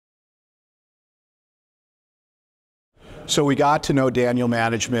So we got to know Daniel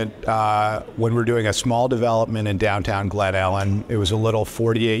Management when we were doing a small development in downtown Glen Ellen. It was a little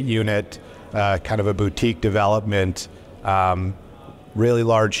 48-unit, kind of a boutique development, really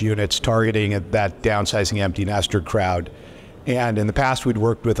large units targeting that downsizing empty nester crowd. And in the past, we'd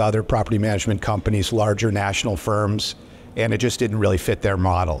worked with other property management companies, larger national firms, and it just didn't really fit their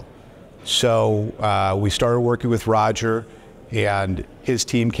model. So we started working with Roger, and his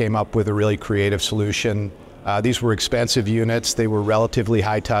team came up with a really creative solution. These were expensive units. They were relatively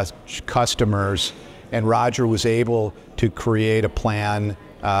high-touch customers, and Roger was able to create a plan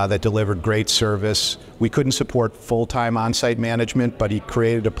that delivered great service. We couldn't support full-time on-site management, but he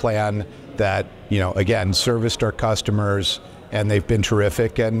created a plan that, again, serviced our customers, and they've been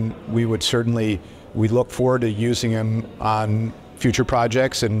terrific. And we look forward to using him on future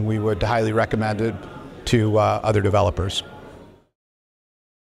projects, and we would highly recommend it to other developers.